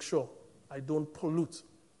to make sure I don't pollute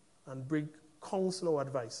and bring counsel or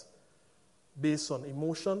advice based on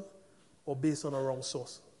emotion or based on a wrong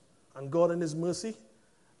source. And God in His mercy,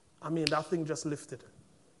 that thing just lifted.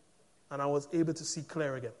 And I was able to see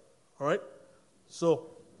clear again. All right? So,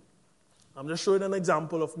 I'm just showing an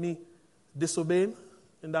example of me disobeying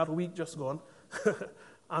in that week just gone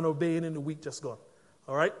and obeying in the week just gone.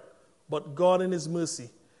 All right? But God in His mercy,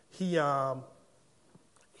 He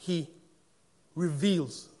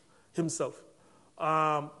reveals Himself.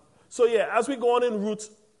 As we go on in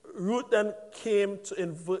Ruth then came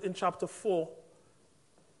in chapter 4.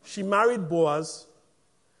 She married Boaz,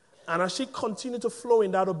 and as she continued to flow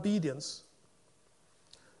in that obedience,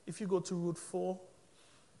 if you go to Ruth 4,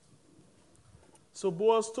 so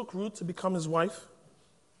Boaz took Ruth to become his wife,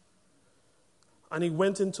 and he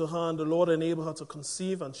went into her, and the Lord enabled her to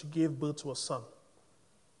conceive, and she gave birth to a son.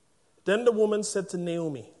 Then the woman said to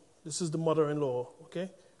Naomi, this is the mother-in-law, okay?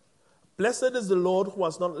 Blessed is the Lord who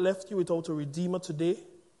has not left you without a redeemer today,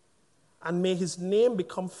 and may His name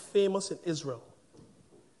become famous in Israel.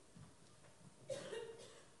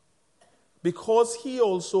 Because He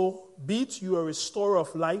also be to you a restorer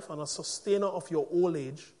of life and a sustainer of your old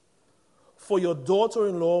age, for your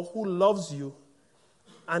daughter-in-law who loves you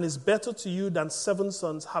and is better to you than 7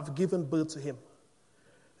 sons have given birth to him.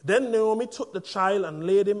 Then Naomi took the child and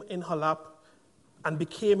laid him in her lap and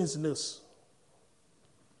became his nurse.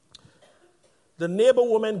 The neighbor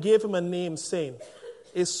woman gave him a name, saying,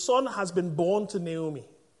 a son has been born to Naomi.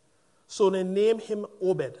 So they named him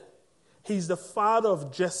Obed. He's the father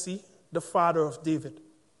of Jesse, the father of David.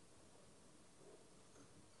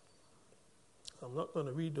 I'm not going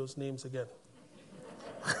to read those names again.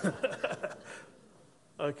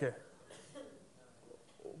 Okay.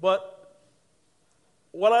 But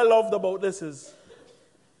what I loved about this is,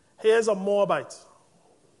 here's a Moabite,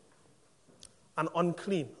 an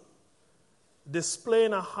unclean,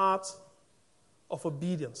 displaying a heart of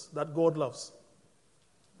obedience that God loves,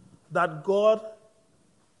 that God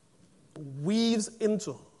weaves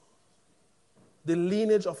into the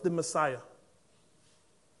lineage of the Messiah,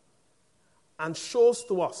 and shows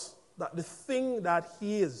to us that the thing that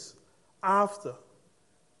He is after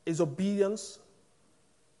is obedience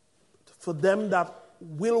for them that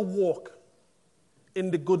will walk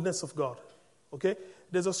in the goodness of God. Okay?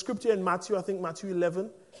 There's a scripture in Matthew, I think Matthew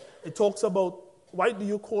 11. It talks about, why do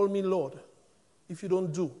you call me Lord if you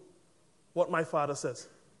don't do what my Father says?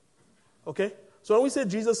 Okay? So when we say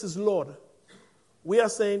Jesus is Lord, we are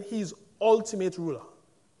saying He's ultimate ruler.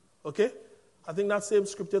 Okay? I think that same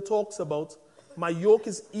scripture talks about, my yoke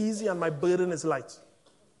is easy and my burden is light.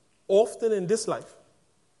 Often in this life,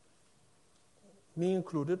 me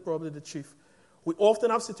included, probably the chief, we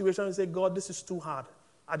often have situations where we say, God, this is too hard.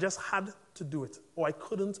 I just had to do it, or I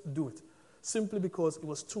couldn't do it, simply because it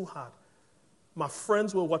was too hard. My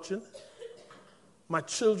friends were watching. My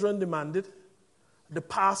children demanded. The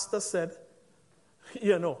pastor said,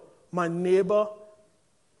 my neighbor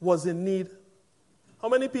was in need. How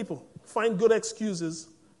many people find good excuses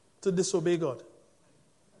to disobey God?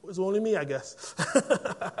 It's only me, I guess.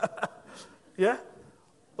 Yeah?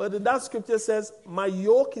 But that scripture says, my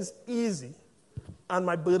yoke is easy and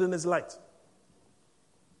my burden is light.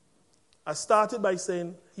 I started by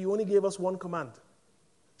saying, He only gave us one command.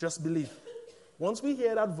 Just believe. Once we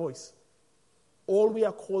hear that voice, all we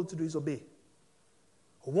are called to do is obey.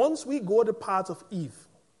 Once we go the path of Eve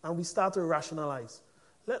and we start to rationalize,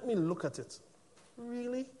 let me look at it.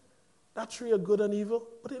 Really? That tree of good and evil?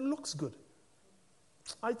 But it looks good.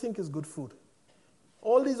 I think it's good food.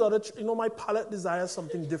 All these other, my palate desires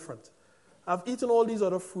something different. I've eaten all these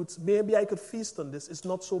other fruits. Maybe I could feast on this. It's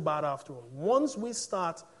not so bad after all. Once we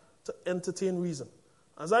start to entertain reason,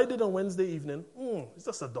 as I did on Wednesday evening, it's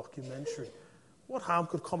just a documentary. What harm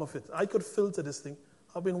could come of it? I could filter this thing.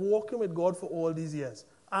 I've been walking with God for all these years.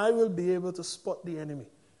 I will be able to spot the enemy,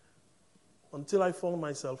 until I found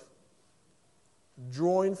myself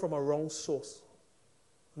drawing from a wrong source.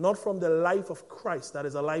 Not from the life of Christ that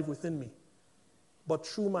is alive within me, but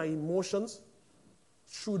through my emotions,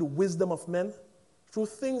 through the wisdom of men, through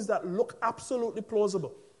things that look absolutely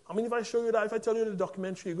plausible. I mean, if I show you that, if I tell you the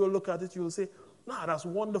documentary, you go look at it, you will say, nah, that's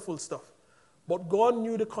wonderful stuff. But God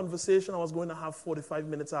knew the conversation I was going to have 45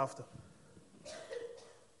 minutes after.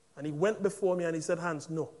 And he went before me and he said, Hans,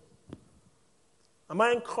 no. And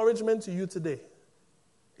my encouragement to you today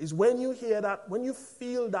is when you hear that, when you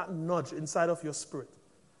feel that nudge inside of your spirit,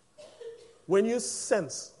 when you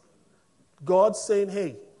sense God saying,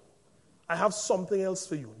 hey, I have something else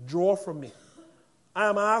for you, draw from me. I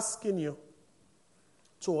am asking you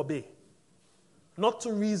to obey, not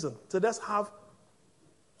to reason, to just have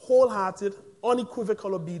wholehearted,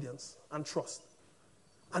 unequivocal obedience and trust.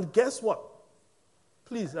 And guess what?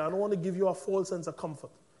 Please, I don't want to give you a false sense of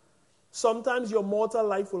comfort. Sometimes your mortal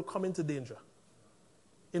life will come into danger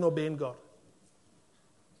in obeying God.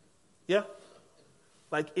 Yeah?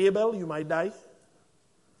 Like Abel, you might die.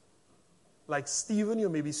 Like Stephen, you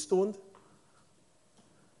may be stoned.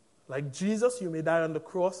 Like Jesus, you may die on the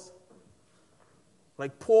cross.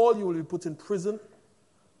 Like Paul, you will be put in prison.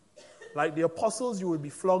 Like the apostles, you will be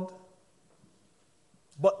flogged.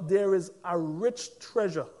 But there is a rich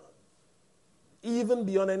treasure, even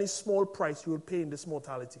beyond any small price you will pay in this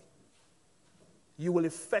mortality. You will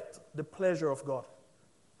effect the pleasure of God.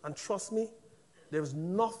 And trust me, there is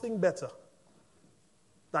nothing better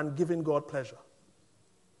than giving God pleasure.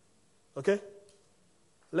 Okay?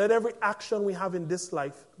 Let every action we have in this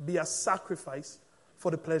life be a sacrifice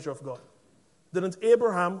for the pleasure of God. Didn't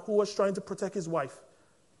Abraham, who was trying to protect his wife,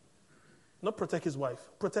 not protect his wife,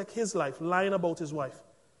 protect his life, lying about his wife.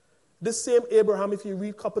 This same Abraham, if you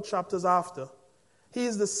read a couple chapters after, he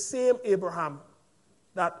is the same Abraham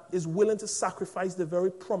that is willing to sacrifice the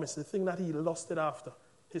very promise, the thing that he lost it after,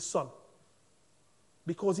 his son.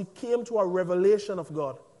 Because he came to a revelation of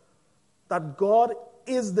God, that God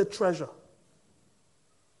is the treasure,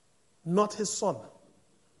 not his son,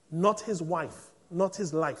 not his wife, not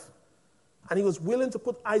his life. And he was willing to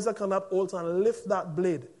put Isaac on that altar and lift that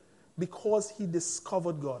blade because he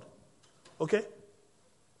discovered God. Okay?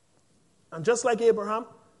 And just like Abraham,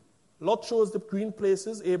 Lot chose the green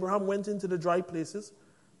places. Abraham went into the dry places.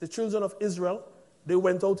 The children of Israel, they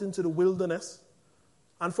went out into the wilderness.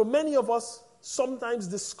 And for many of us, sometimes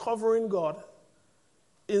discovering God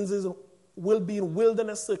will be in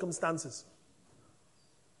wilderness circumstances.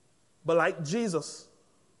 But like Jesus,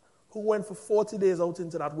 who went for 40 days out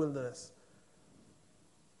into that wilderness,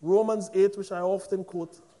 Romans 8, which I often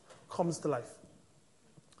quote, comes to life.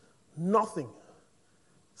 Nothing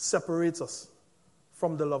separates us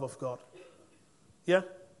from the love of God. Yeah?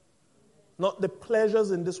 Not the pleasures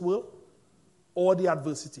in this world or the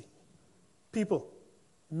adversity. People,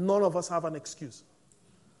 none of us have an excuse.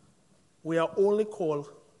 We are only called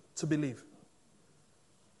to believe.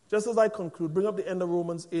 Just as I conclude, bring up the end of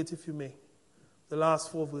Romans 8 if you may. The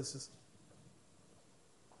last 4 verses.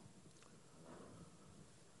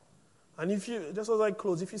 And if you, just as I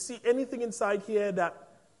close, if you see anything inside here that,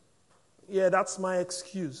 yeah, that's my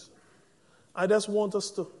excuse, I just want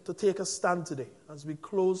us to take a stand today as we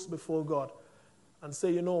close before God and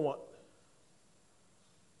say, you know what?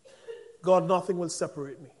 God, nothing will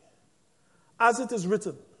separate me. As it is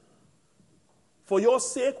written, for your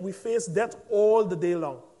sake we face death all the day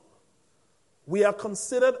long. We are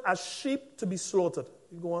considered as sheep to be slaughtered.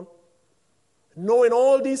 You go on. Knowing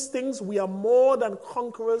all these things, we are more than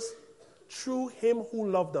conquerors through him who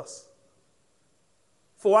loved us.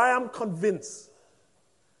 For I am convinced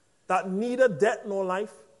that neither death nor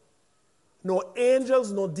life, nor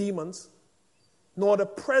angels nor demons, nor the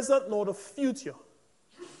present nor the future,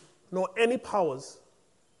 nor any powers,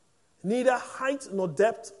 neither height nor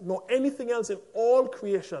depth, nor anything else in all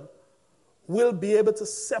creation will be able to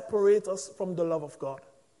separate us from the love of God.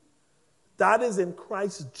 That is in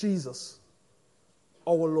Christ Jesus,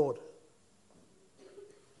 our Lord.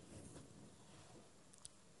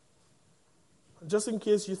 Just in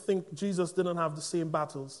case you think Jesus didn't have the same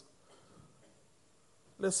battles,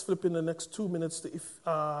 let's flip in the next 2 minutes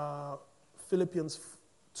to Philippians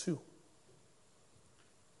 2.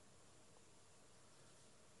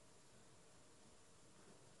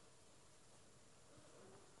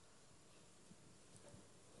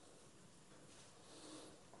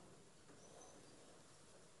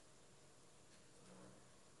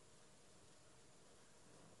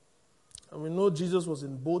 And we know Jesus was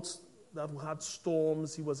in boats that had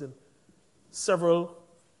storms. He was in several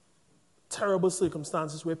terrible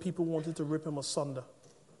circumstances where people wanted to rip him asunder.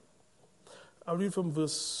 I'll read from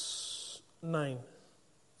verse 9.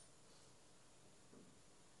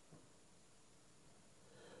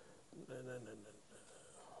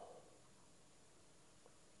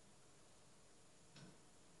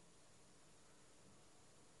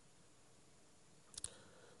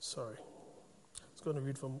 Sorry. It's going to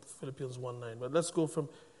read from Philippians 1:9, but let's go from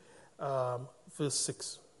verse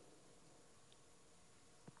 6.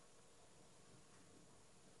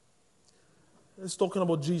 It's talking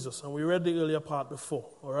about Jesus, and we read the earlier part before,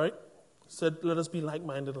 all right? It said, let us be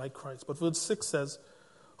like-minded like Christ. But verse 6 says,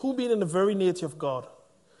 who being in the very nature of God,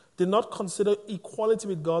 did not consider equality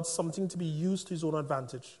with God something to be used to his own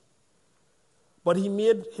advantage. But he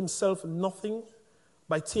made himself nothing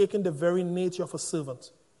by taking the very nature of a servant,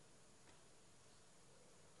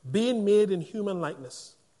 being made in human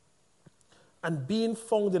likeness, and being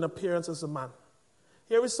found in appearance as a man.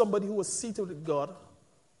 Here is somebody who was seated with God,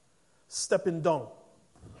 stepping down,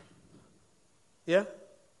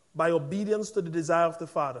 by obedience to the desire of the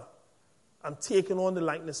Father, and taking on the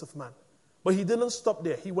likeness of man. But he didn't stop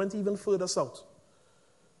there. He went even further south.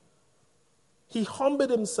 He humbled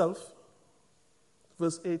himself,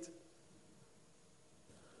 verse 8,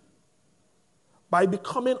 by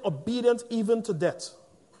becoming obedient even to death,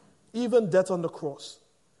 even death on the cross.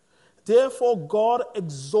 Therefore God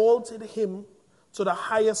exalted him to the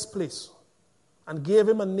highest place and gave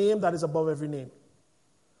him a name that is above every name.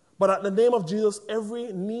 But at the name of Jesus,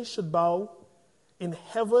 every knee should bow in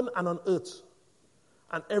heaven and on earth,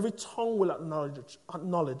 and every tongue will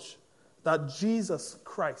acknowledge that Jesus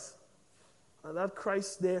Christ, and that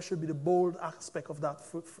Christ there should be the bold aspect of that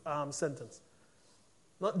sentence.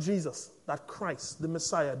 Not Jesus, that Christ, the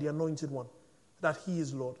Messiah, the anointed one, that he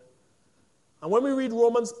is Lord. And when we read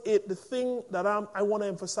Romans 8, the thing that I want to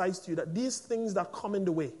emphasize to you, that these things that come in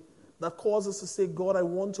the way, that cause us to say, God, I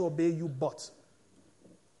want to obey you, but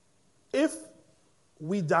if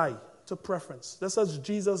we die to preference, just as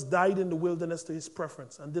Jesus died in the wilderness to his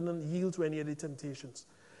preference and didn't yield to any of the temptations,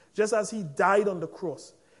 just as he died on the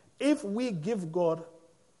cross, if we give God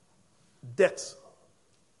death,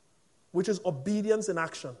 which is obedience in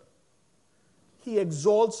action, he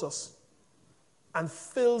exalts us and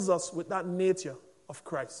fills us with that nature of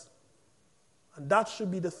Christ. And that should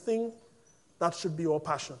be the thing, that should be our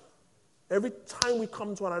passion. Every time we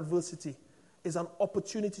come to an adversity is an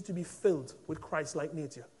opportunity to be filled with Christ-like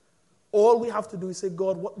nature. All we have to do is say,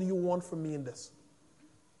 God, what do you want from me in this?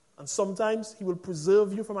 And sometimes he will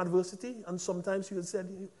preserve you from adversity, and sometimes he will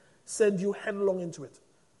send you headlong into it.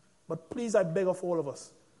 But please, I beg of all of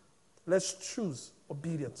us, let's choose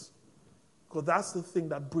obedience, because that's the thing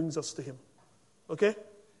that brings us to him. Okay?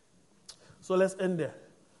 So let's end there.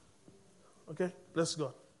 Okay? Bless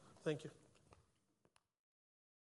God. Thank you.